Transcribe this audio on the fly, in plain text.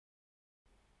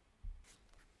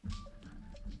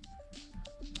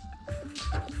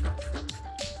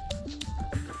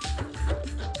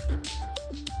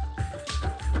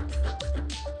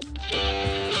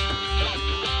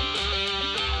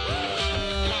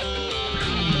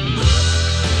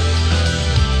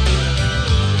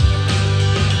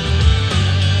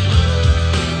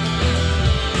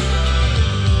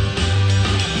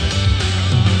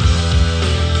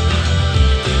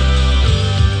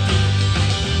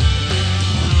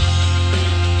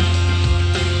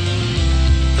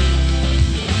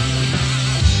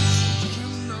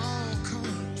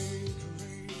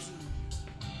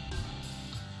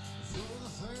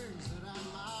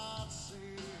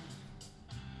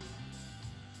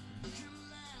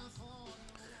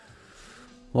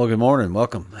Well, good morning.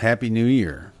 Welcome. Happy New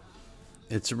Year.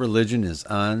 It's a Religion is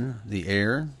on the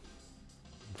air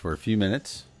for a few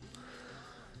minutes.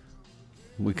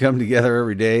 We come together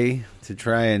every day to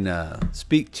try and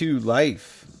speak to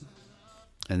life,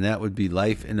 and that would be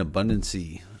life in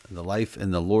abundancy, the life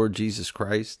in the Lord Jesus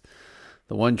Christ,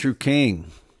 the one true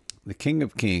King, the King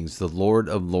of Kings, the Lord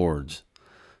of Lords,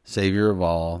 Savior of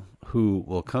all who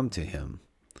will come to him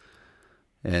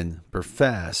and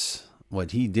profess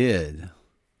what he did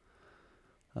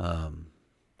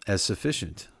as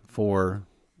sufficient for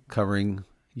covering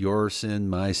your sin,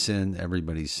 my sin,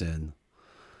 everybody's sin,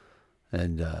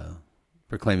 and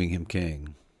proclaiming him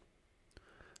King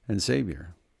and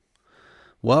Savior.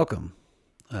 Welcome.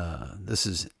 This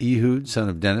is Ehud, son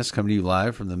of Dennis, coming to you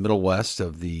live from the Middle West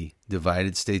of the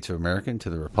divided states of America to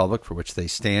the republic for which they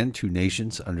stand, two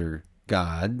nations under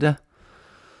God,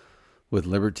 with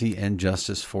liberty and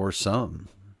justice for some.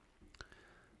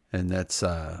 And that's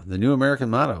the new American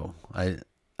motto.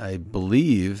 I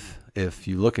believe if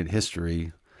you look at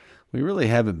history, we really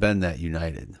haven't been that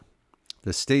united.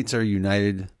 The states are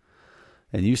united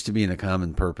and used to be in a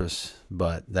common purpose,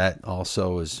 but that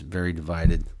also is very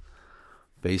divided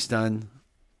based on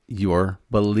your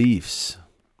beliefs.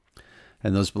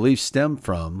 And those beliefs stem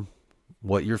from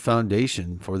what your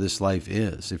foundation for this life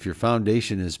is. If your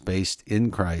foundation is based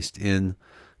in Christ, in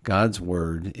God's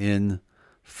Word, in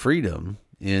freedom,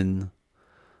 in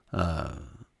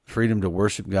freedom to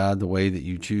worship God the way that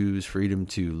you choose, freedom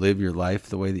to live your life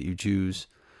the way that you choose.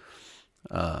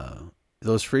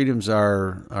 Those freedoms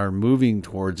are moving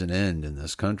towards an end in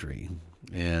this country.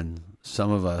 And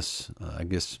some of us, I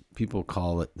guess people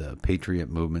call it the patriot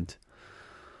movement,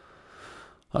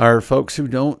 are folks who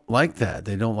don't like that.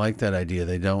 They don't like that idea.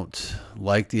 They don't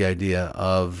like the idea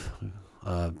of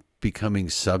becoming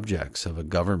subjects of a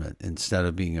government instead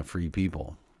of being a free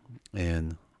people.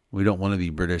 And we don't want to be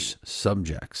British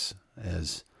subjects,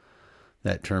 as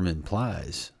that term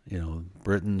implies. You know,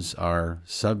 Britons are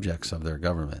subjects of their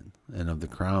government and of the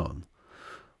crown.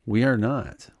 We are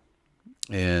not.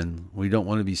 And we don't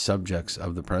want to be subjects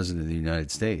of the President of the United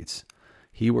States.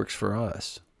 He works for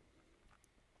us.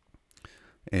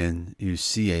 And you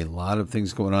see a lot of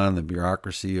things going on in the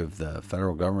bureaucracy of the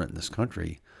federal government in this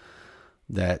country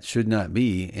that should not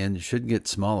be and should get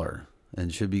smaller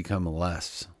and should become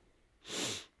less.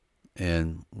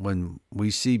 And when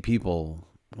we see people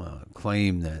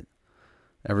claim that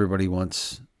everybody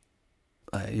wants,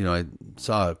 I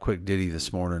saw a quick ditty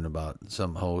this morning about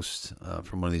some host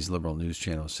from one of these liberal news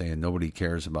channels saying nobody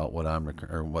cares about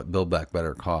what Build Back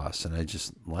Better costs, and I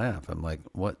just laugh. I'm like,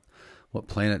 what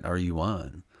planet are you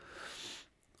on?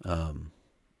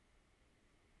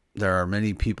 There are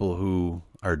many people who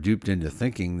are duped into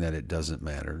thinking that it doesn't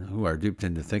matter, who are duped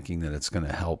into thinking that it's going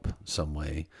to help some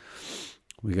way.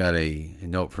 We got a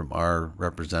note from our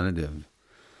representative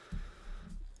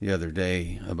the other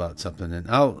day about something, and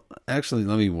let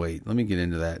me get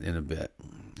into that in a bit.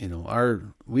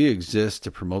 We exist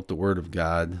to promote the Word of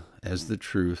God as the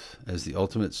truth, as the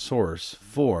ultimate source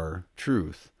for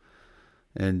truth.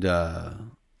 And we're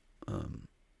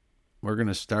going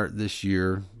to start this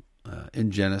year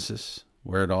in Genesis,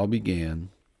 where it all began,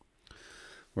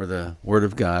 where the Word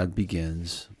of God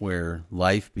begins, where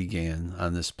life began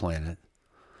on this planet,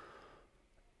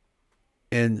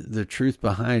 and the truth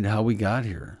behind how we got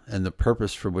here and the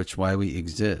purpose for why we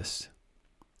exist.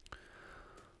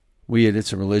 We at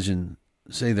It's a Religion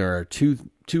say there are two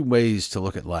ways to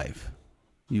look at life.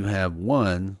 You have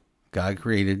one, God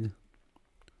created,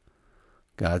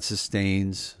 God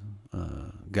sustains,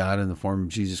 God in the form of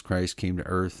Jesus Christ came to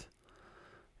earth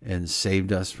and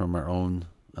saved us from our own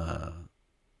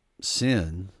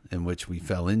sin in which we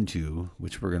fell into,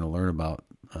 which we're going to learn about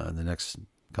in the next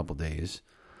couple days.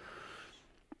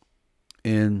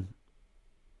 And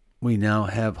we now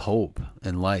have hope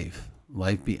and life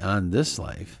beyond this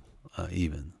life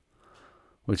even,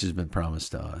 which has been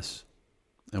promised to us.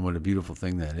 And what a beautiful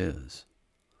thing that is.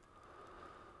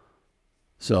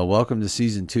 So welcome to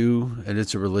Season 2 at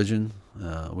It's a Religion.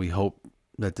 We hope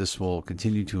that this will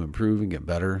continue to improve and get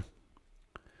better.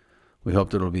 We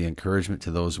hope that it will be encouragement to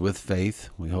those with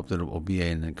faith. We hope that it will be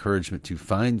an encouragement to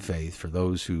find faith for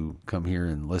those who come here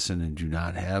and listen and do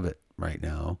not have it right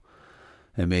now,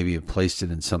 and maybe have placed it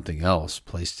in something else,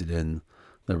 placed it in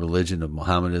the religion of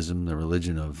Mohammedanism, the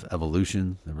religion of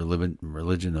evolution, the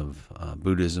religion of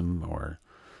Buddhism or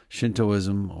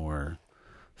Shintoism or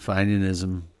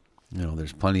Finianism.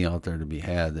 There's plenty out there to be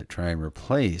had that try and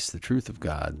replace the truth of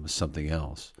God with something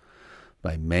else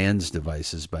by man's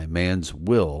devices, by man's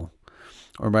will,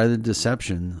 or by the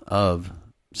deception of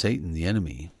Satan, the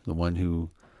enemy, the one who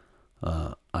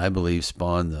I believe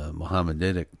spawned the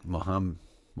Mohammedan,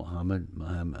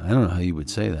 I don't know how you would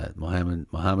say that,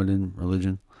 Mohammedan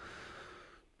religion.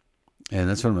 And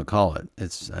that's what I'm going to call it.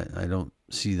 I don't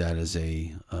see that as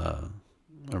a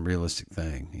realistic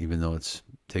thing, even though it's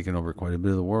taken over quite a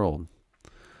bit of the world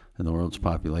and the world's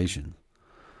population.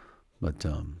 But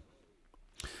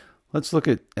let's look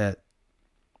at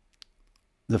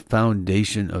the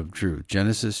foundation of truth.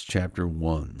 Genesis chapter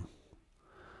 1.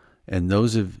 And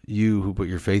those of you who put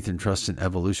your faith and trust in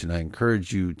evolution, I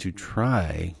encourage you to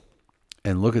try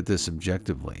and look at this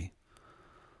objectively.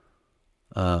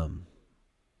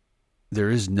 There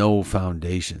is no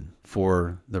foundation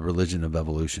for the religion of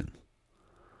evolution.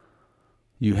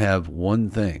 You have one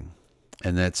thing,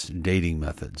 and that's dating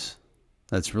methods.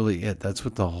 That's really it. That's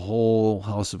what the whole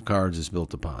house of cards is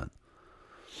built upon.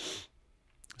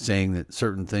 Saying that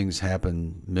certain things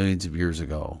happened millions of years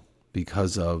ago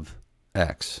because of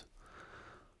X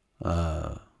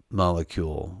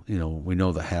molecule. We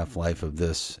know the half-life of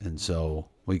this, and so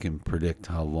we can predict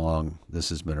how long this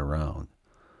has been around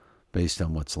based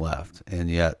on what's left. And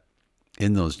yet,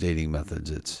 in those dating methods,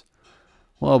 it's,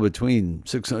 between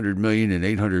 600 million and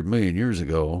 800 million years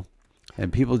ago,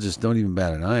 and people just don't even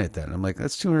bat an eye at that. And I'm like,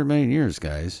 that's 200 million years,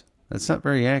 guys. That's not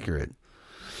very accurate.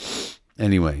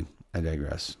 Anyway, I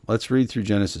digress. Let's read through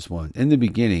Genesis 1. In the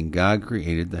beginning, God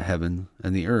created the heaven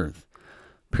and the earth.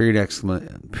 Period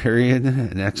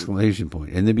and exclamation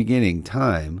point. In the beginning,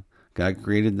 time, God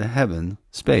created the heaven,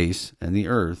 space, and the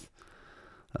earth,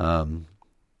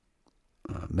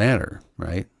 matter,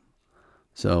 right?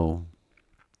 So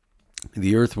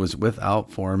the earth was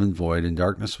without form and void, and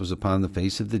darkness was upon the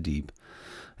face of the deep.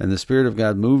 And the Spirit of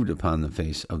God moved upon the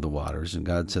face of the waters. And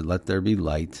God said, let there be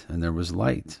light. And there was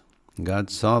light. And God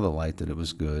saw the light that it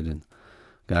was good. And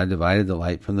God divided the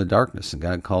light from the darkness. And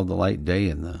God called the light day,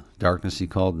 and the darkness he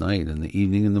called night. And the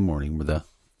evening and the morning were the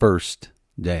first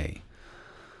day.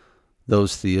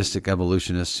 Those theistic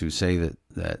evolutionists who say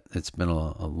that it's been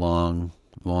a long,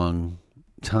 long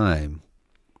time,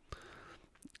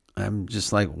 I'm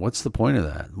just like, what's the point of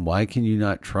that? Why can you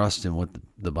not trust in what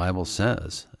the Bible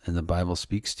says and the Bible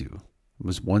speaks to? It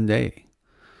was one day,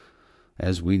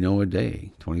 as we know a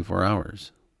day, 24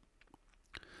 hours.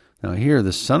 Now here,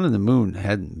 the sun and the moon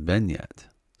hadn't been yet,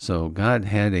 so God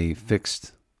had a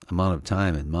fixed amount of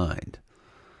time in mind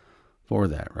for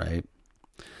that, right?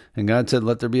 And God said,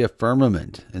 let there be a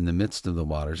firmament in the midst of the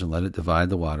waters, and let it divide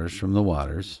the waters from the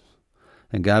waters.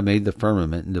 And God made the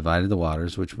firmament and divided the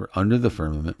waters which were under the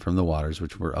firmament from the waters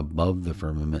which were above the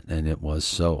firmament, and it was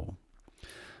so.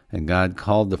 And God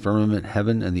called the firmament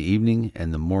heaven, and the evening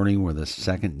and the morning were the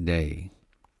second day.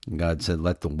 And God said,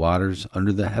 let the waters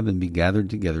under the heaven be gathered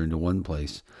together into one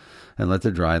place, and let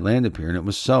the dry land appear. And it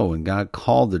was so. And God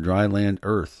called the dry land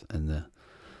earth, and the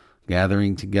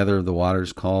gathering together of the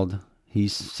waters called he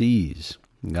seas.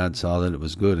 And God saw that it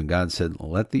was good. And God said,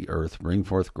 let the earth bring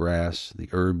forth grass, the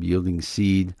herb yielding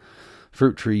seed,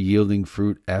 fruit tree yielding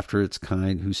fruit after its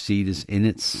kind, whose seed is in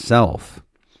itself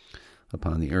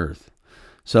upon the earth.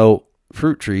 So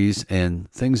fruit trees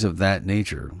and things of that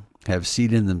nature have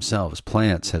seed in themselves.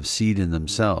 Plants have seed in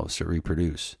themselves to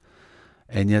reproduce.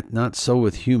 And yet not so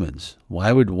with humans.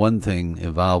 Why would one thing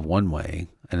evolve one way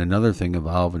and another thing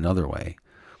evolve another way?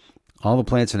 All the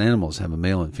plants and animals have a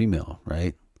male and female,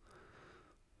 right?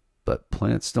 But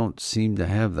plants don't seem to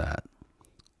have that.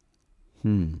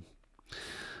 And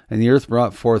the earth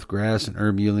brought forth grass and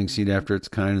herb yielding seed after its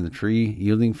kind, and the tree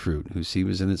yielding fruit, whose seed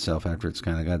was in itself after its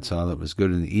kind. And God saw that it was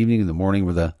good. In the evening and the morning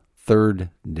were the third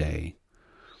day.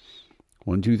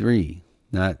 1, 2, 3,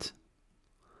 not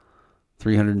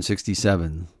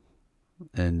 367.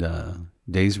 And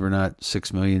days were not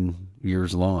 6 million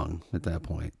years long at that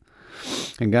point.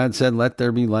 And God said, let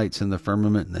there be lights in the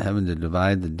firmament in the heaven to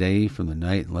divide the day from the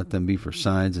night, and let them be for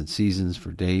signs and seasons,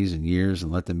 for days and years,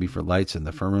 and let them be for lights in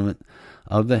the firmament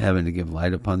of the heaven to give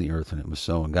light upon the earth. And it was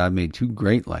so. And God made 2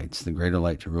 great lights, the greater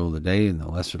light to rule the day, and the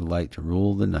lesser light to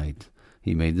rule the night.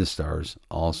 He made the stars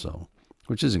also,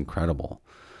 which is incredible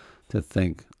to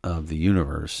think of the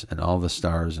universe and all the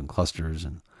stars and clusters.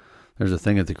 And there's a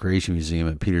thing at the Creation Museum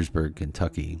at Petersburg,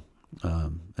 Kentucky,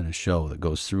 and a show that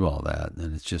goes through all that.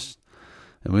 And it's just,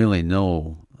 and we only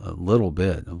know a little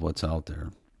bit of what's out there.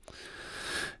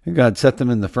 And God set them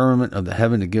in the firmament of the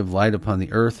heaven to give light upon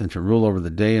the earth, and to rule over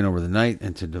the day and over the night,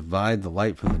 and to divide the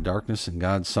light from the darkness. And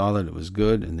God saw that it was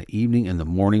good. And the evening and the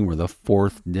morning were the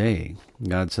fourth day. And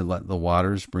God said, let the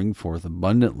waters bring forth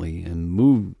abundantly,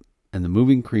 and the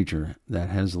moving creature that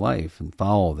has life, and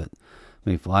fowl that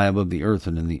may fly above the earth,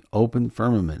 and in the open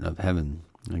firmament of heaven.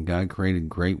 And God created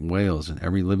great whales, and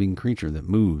every living creature that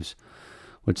moves,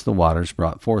 which the waters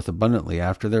brought forth abundantly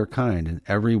after their kind, and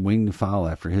every winged fowl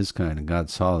after his kind. And God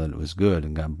saw that it was good,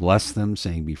 and God blessed them,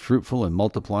 saying, Be fruitful and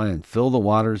multiply, and fill the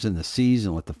waters in the seas,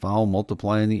 and let the fowl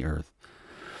multiply in the earth.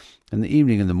 And the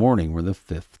evening and the morning were the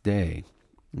 5th day.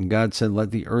 And God said,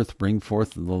 Let the earth bring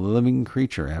forth the living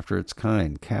creature after its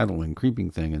kind, cattle and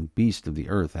creeping thing, and beast of the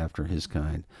earth after his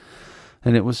kind.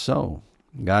 And it was so.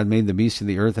 God made the beast of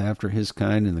the earth after his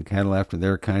kind, and the cattle after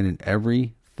their kind, and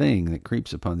every thing that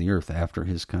creeps upon the earth after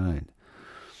his kind.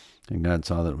 And God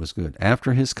saw that it was good.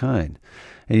 After his kind.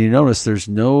 And you notice there's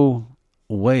no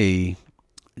way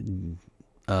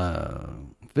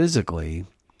physically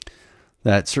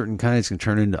that certain kinds can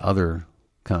turn into other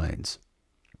kinds.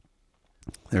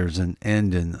 There's an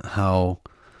end in how,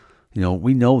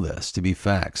 we know this to be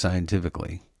fact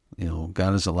scientifically.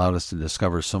 God has allowed us to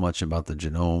discover so much about the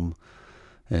genome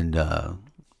and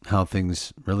how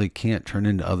things really can't turn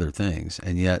into other things,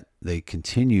 and yet they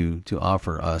continue to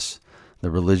offer us the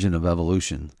religion of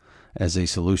evolution as a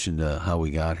solution to how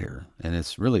we got here. And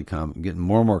it's really getting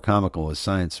more and more comical as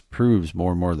science proves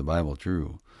more and more the Bible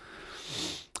true.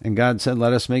 And God said,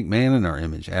 Let us make man in our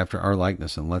image, after our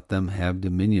likeness, and let them have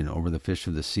dominion over the fish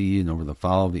of the sea, and over the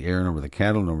fowl of the air, and over the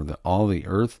cattle, and over all the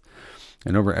earth,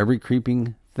 and over every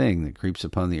creeping thing that creeps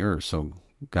upon the earth. So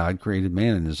God created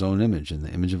man in his own image. In the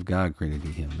image of God created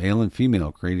he him. Male and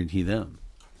female created he them.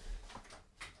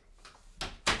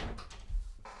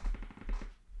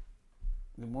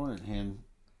 Good morning,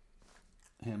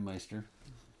 Handmeister.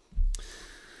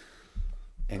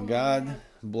 And God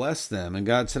blessed them. And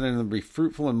God said unto them, Be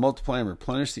fruitful and multiply and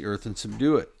replenish the earth and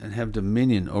subdue it, and have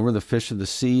dominion over the fish of the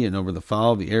sea, and over the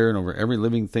fowl of the air, and over every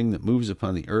living thing that moves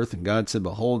upon the earth. And God said,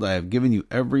 Behold, I have given you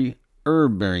every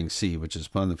herb-bearing seed which is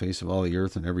upon the face of all the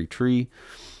earth, and every tree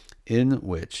in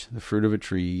which the fruit of a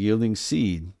tree yielding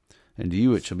seed, and to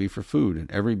you it shall be for food,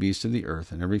 and every beast of the earth,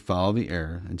 and every fowl of the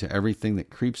air, and to everything that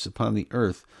creeps upon the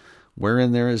earth,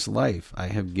 wherein there is life, I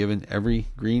have given every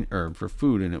green herb for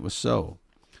food. And it was so.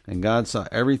 And God saw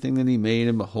everything that he made,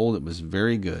 and behold, it was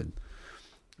very good.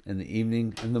 And the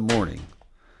evening and the morning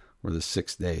were the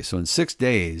 6th day. So in 6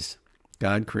 days,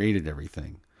 God created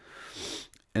everything.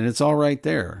 And it's all right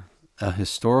there. A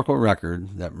historical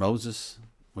record that Moses,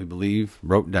 we believe,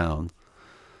 wrote down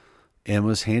and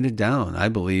was handed down, I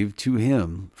believe, to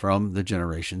him from the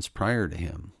generations prior to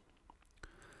him.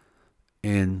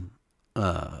 And,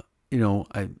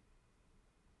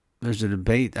 there's a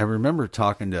debate. I remember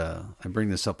I bring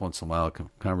this up once in a while,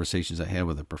 conversations I had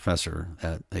with a professor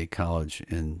at a college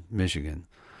in Michigan,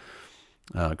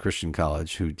 Christian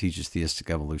college, who teaches theistic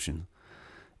evolution.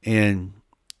 And,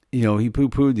 he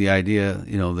poo-pooed the idea,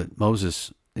 that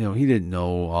Moses, he didn't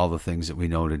know all the things that we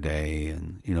know today.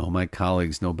 And, my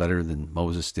colleagues know better than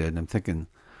Moses did. And I'm thinking,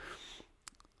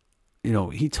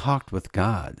 he talked with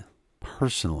God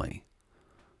personally.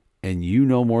 And you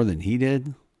know more than he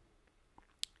did?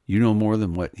 You know more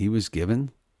than what he was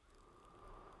given?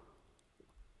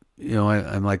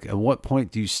 I'm like, at what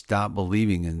point do you stop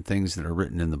believing in things that are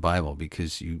written in the Bible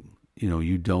because you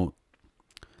don't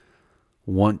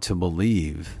want to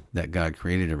believe that God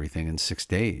created everything in 6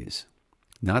 days?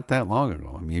 Not that long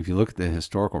ago. I mean, if you look at the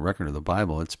historical record of the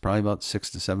Bible, it's probably about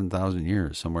 6,000 to 7,000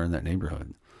 years, somewhere in that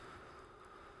neighborhood.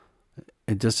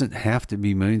 It doesn't have to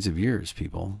be millions of years,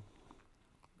 people.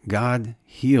 God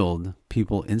healed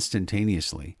people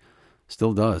instantaneously.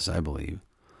 Still does, I believe.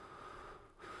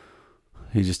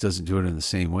 He just doesn't do it in the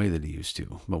same way that he used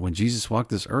to. But when Jesus walked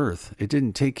this earth, it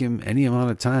didn't take him any amount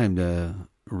of time to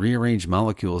rearrange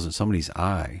molecules in somebody's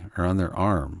eye or on their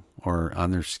arm or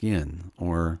on their skin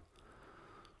or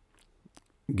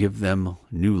give them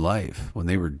new life when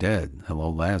they were dead. Hello,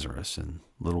 Lazarus, and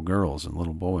little girls and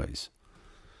little boys.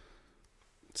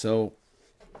 So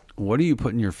what are you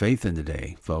putting your faith in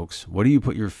today, folks? What do you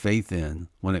put your faith in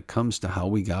when it comes to how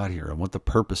we got here and what the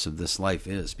purpose of this life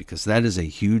is? Because that is a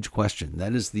huge question.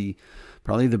 That is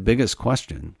probably the biggest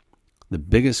question. The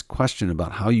biggest question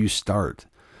about how you start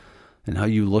and how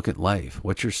you look at life,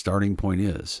 what your starting point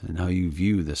is, and how you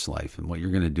view this life and what you're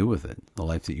going to do with it, the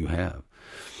life that you have.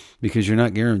 Because you're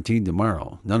not guaranteed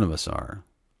tomorrow. None of us are.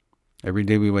 Every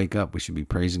day we wake up, we should be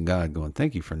praising God, going,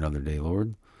 thank you for another day,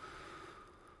 Lord.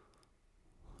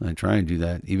 I try and do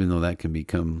that, even though that can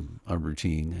become a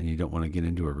routine, and you don't want to get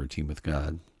into a routine with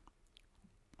God.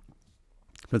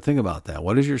 But think about that.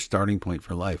 What is your starting point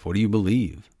for life? What do you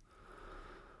believe?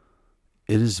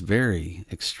 It is very,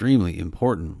 extremely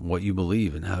important what you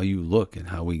believe and how you look and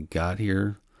how we got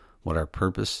here, what our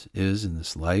purpose is in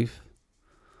this life.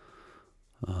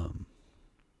 And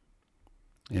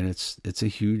it's a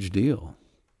huge deal.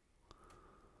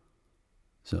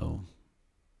 So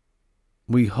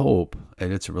we hope,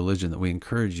 and it's a religion that we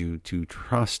encourage you to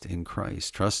trust in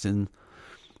Christ, trust in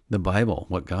the Bible,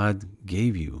 what God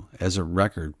gave you as a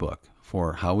record book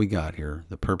for how we got here,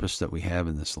 the purpose that we have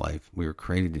in this life. We were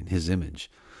created in His image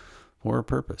for a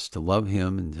purpose, to love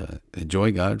Him and to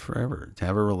enjoy God forever, to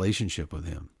have a relationship with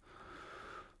Him.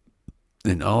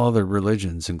 And all other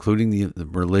religions, including the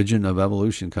religion of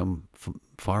evolution, come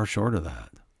far short of that.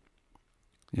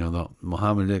 You know, the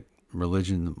Mohammedan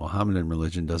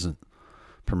religion doesn't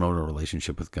promote a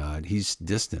relationship with God. He's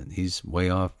distant. He's way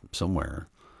off somewhere.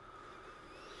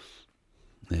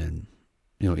 And,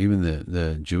 you know, even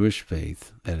the Jewish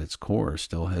faith at its core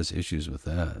still has issues with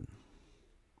that.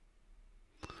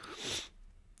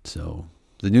 So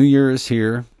the new year is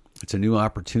here. It's a new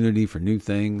opportunity for new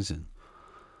things. And,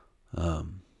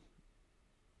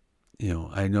 you know,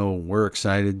 I know we're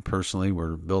excited personally.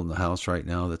 We're building a house right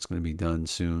now that's going to be done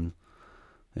soon.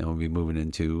 And we'll be moving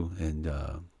into, and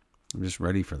I'm just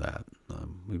ready for that.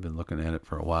 We've been looking at it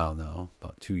for a while now,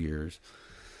 about 2 years,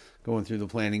 going through the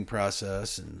planning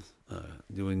process and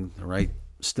doing the right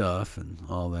stuff and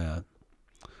all that.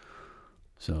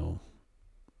 So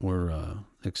we're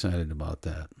excited about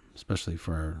that, especially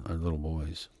for our little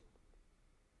boys.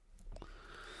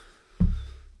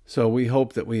 So we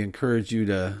hope that we encourage you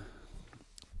to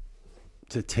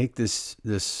take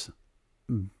this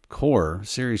core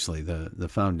seriously, the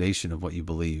foundation of what you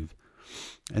believe,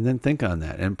 and then think on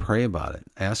that and pray about it.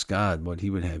 Ask God what He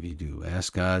would have you do.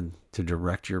 Ask God to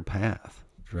direct your path,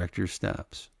 direct your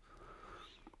steps.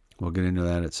 We'll get into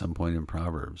that at some point in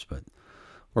Proverbs, but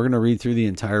we're going to read through the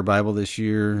entire Bible this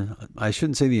year. I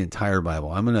shouldn't say the entire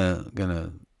Bible. I'm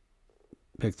gonna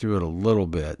pick through it a little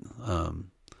bit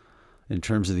in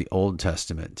terms of the Old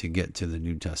Testament to get to the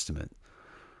New Testament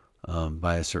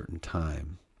by a certain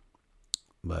time.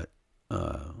 But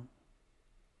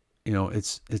you know,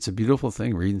 it's a beautiful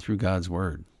thing reading through God's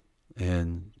Word,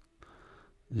 and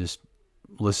just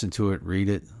listen to it, read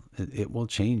it. It will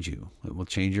change you. It will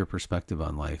change your perspective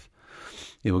on life.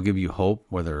 It will give you hope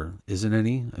where there isn't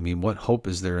any. I mean, what hope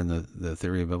is there in the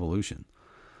theory of evolution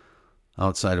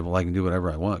outside of, well, I can do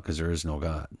whatever I want because there is no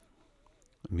God?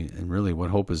 I mean, and really, what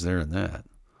hope is there in that?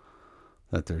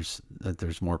 That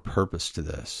there's more purpose to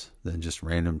this than just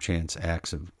random chance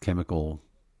acts of chemical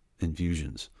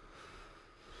infusions.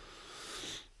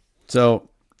 So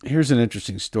here's an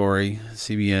interesting story.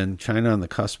 CBN: China on the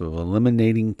cusp of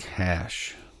eliminating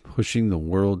cash, pushing the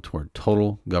world toward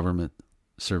total government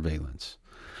surveillance.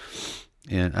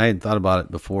 And I hadn't thought about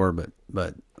it before,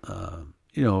 but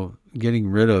you know, getting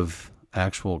rid of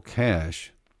actual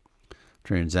cash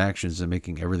transactions and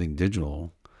making everything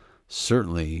digital,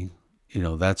 certainly, you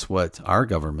know, that's what our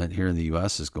government here in the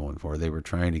U.S. is going for. They were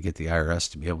trying to get the IRS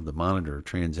to be able to monitor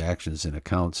transactions and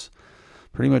accounts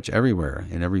pretty much everywhere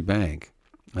in every bank,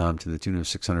 to the tune of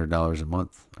 $600 a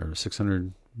month, or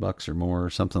 $600 or more, or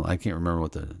something. I can't remember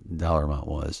what the dollar amount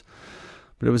was,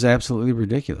 but it was absolutely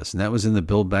ridiculous. And that was in the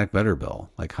Build Back Better bill.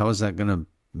 Like, how is that going to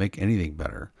make anything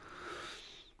better?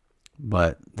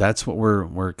 But that's what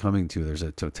we're coming to. There's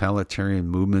a totalitarian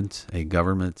movement, a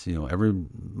government. You know,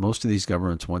 most of these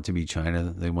governments want to be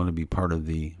China. They want to be part of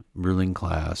the ruling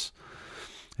class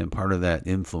and part of that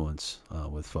influence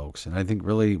with folks. And I think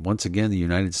really, once again, the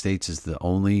United States is the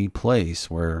only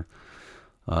place where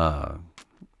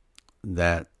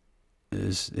that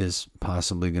is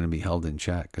possibly going to be held in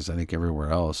check, because I think everywhere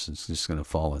else it's just going to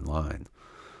fall in line.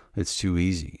 It's too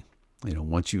easy. You know,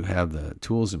 once you have the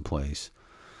tools in place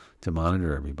to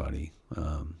monitor everybody,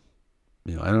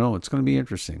 you know, I don't know. It's going to be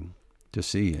interesting to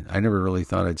see. And I never really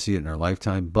thought I'd see it in our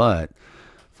lifetime, but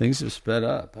things have sped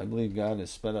up. I believe God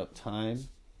has sped up time.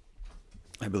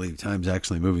 I believe time's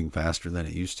actually moving faster than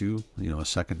it used to. You know, a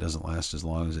second doesn't last as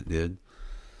long as it did.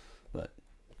 But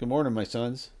good morning, my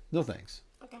sons. No thanks.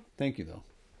 Okay. Thank you, though.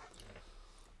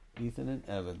 Ethan and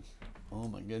Evan. Oh,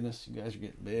 my goodness. You guys are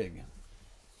getting big.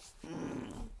 You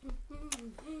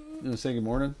want to say good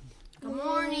morning? Good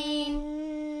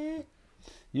morning.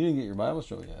 You didn't get your Bible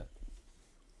show yet.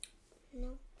 No.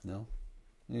 No?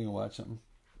 You going to watch something?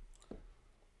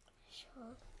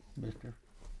 Sure. Mister?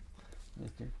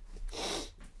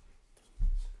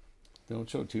 Don't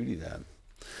show Tootie that.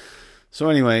 So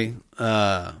anyway,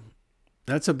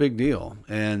 that's a big deal.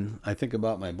 And I think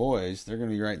about my boys, they're going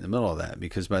to be right in the middle of that,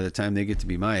 because by the time they get to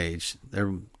be my age,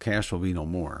 their cash will be no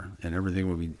more and everything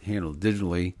will be handled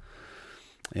digitally.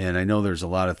 And I know there's a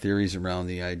lot of theories around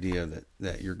the idea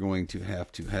that you're going to have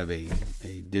a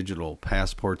digital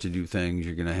passport to do things.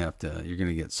 You're going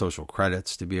to get social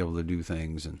credits to be able to do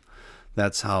things. And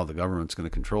that's how the government's going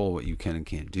to control what you can and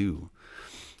can't do.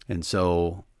 And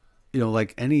so, you know,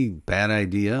 like any bad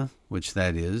idea, which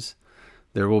that is,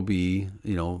 there will be,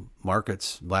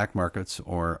 markets, black markets,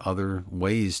 or other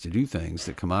ways to do things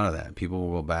that come out of that. People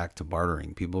will go back to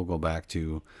bartering. People will go back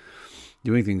to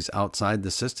doing things outside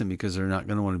the system because they're not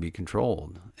going to want to be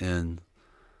controlled. And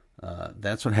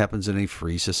that's what happens in a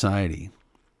free society.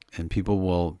 And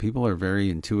people are very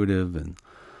intuitive and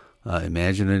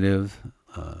imaginative.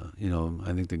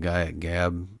 I think the guy at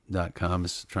gab.com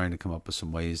is trying to come up with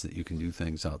some ways that you can do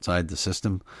things outside the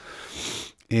system.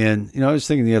 And, I was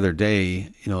thinking the other day,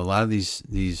 a lot of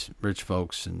these rich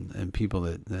folks and people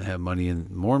that have money, and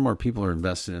more people are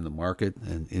invested in the market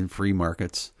and in free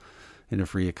markets, in a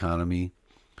free economy.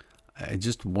 I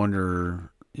just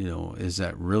wonder, is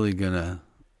that really going to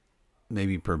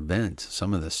maybe prevent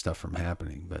some of this stuff from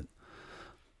happening? But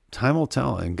time will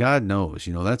tell, and God knows.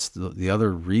 That's the other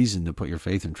reason to put your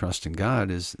faith and trust in God,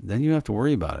 is then you have to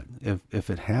worry about it. If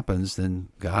it happens, then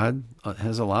God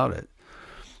has allowed it.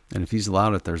 And if he's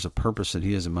allowed it, there's a purpose that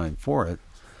he has in mind for it.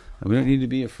 And we don't need to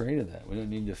be afraid of that. We don't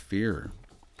need to fear.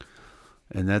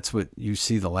 And that's what you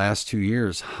see the last 2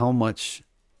 years, how much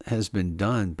has been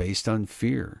done based on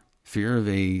fear. Fear of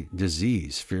a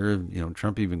disease, fear of,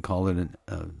 Trump even called it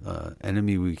an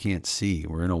enemy we can't see.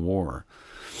 We're in a war.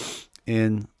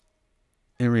 And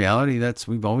in reality,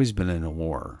 we've always been in a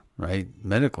war, right?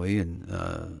 Medically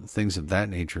and things of that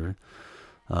nature.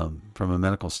 From a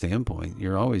medical standpoint,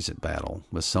 you're always at battle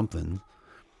with something.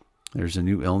 There's a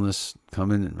new illness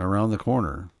coming around the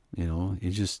corner.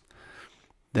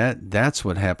 That's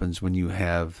what happens when you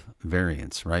have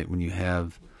variants, right? When you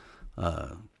have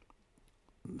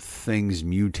things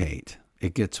mutate,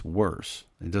 it gets worse.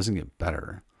 It doesn't get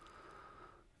better.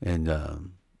 And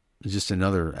it's just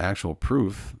another actual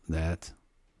proof that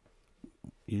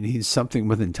you need something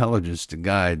with intelligence to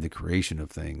guide the creation of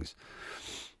things.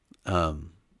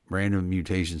 Random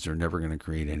mutations are never going to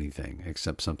create anything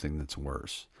except something that's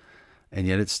worse. And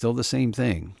yet it's still the same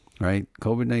thing, right?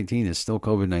 COVID-19 is still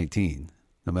COVID-19,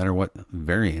 no matter what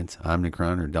variant,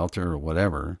 Omicron or Delta or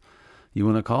whatever you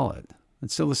want to call it.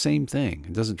 It's still the same thing.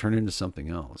 It doesn't turn into something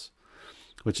else,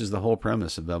 which is the whole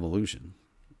premise of evolution.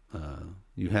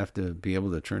 You have to be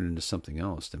able to turn into something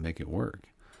else to make it work.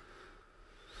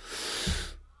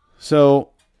 So,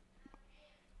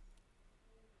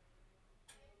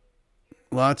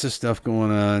 lots of stuff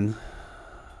going on.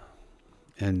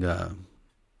 And,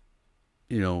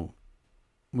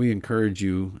 we encourage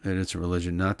you, and it's a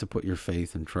religion, not to put your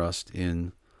faith and trust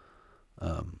in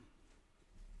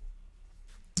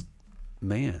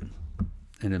man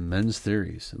and in men's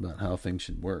theories about how things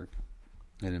should work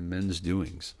and in men's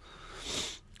doings.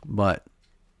 But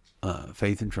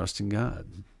faith and trust in God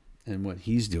and what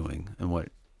he's doing and what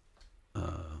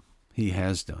he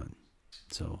has done.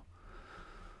 So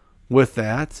with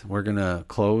that, we're going to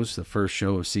close the first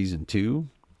show of season 2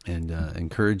 and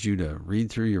encourage you to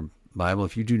read through your Bible.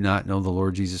 If you do not know the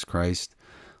Lord Jesus Christ,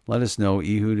 let us know,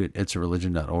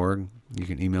 ehud@itsareligion.org. You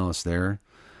can email us there,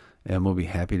 and we'll be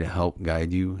happy to help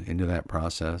guide you into that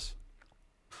process.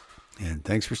 And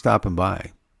thanks for stopping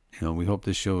by. We hope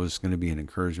this show is going to be an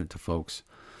encouragement to folks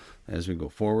as we go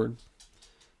forward.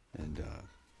 And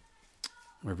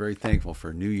we're very thankful for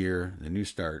a new year, a new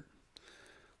start.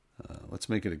 Let's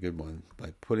make it a good one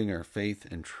by putting our faith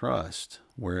and trust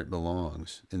where it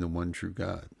belongs, in the one true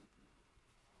God.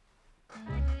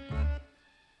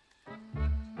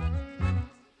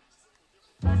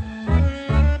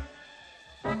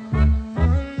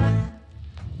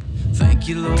 Thank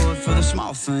you, Lord, for the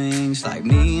small things, like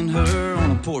me and her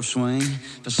on a porch swing,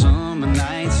 for summer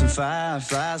nights and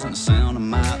fireflies and the sound of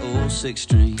my old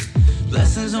 6-string.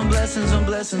 Blessings on blessings on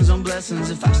blessings on blessings.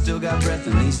 If I still got breath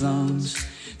in these lungs,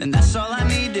 then that's all I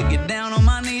need to get down on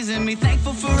my knees and be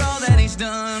thankful for all that he's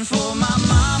done. For my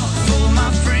mama, for my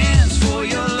friends, for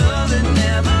your love that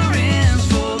never ends,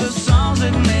 for the songs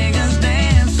that make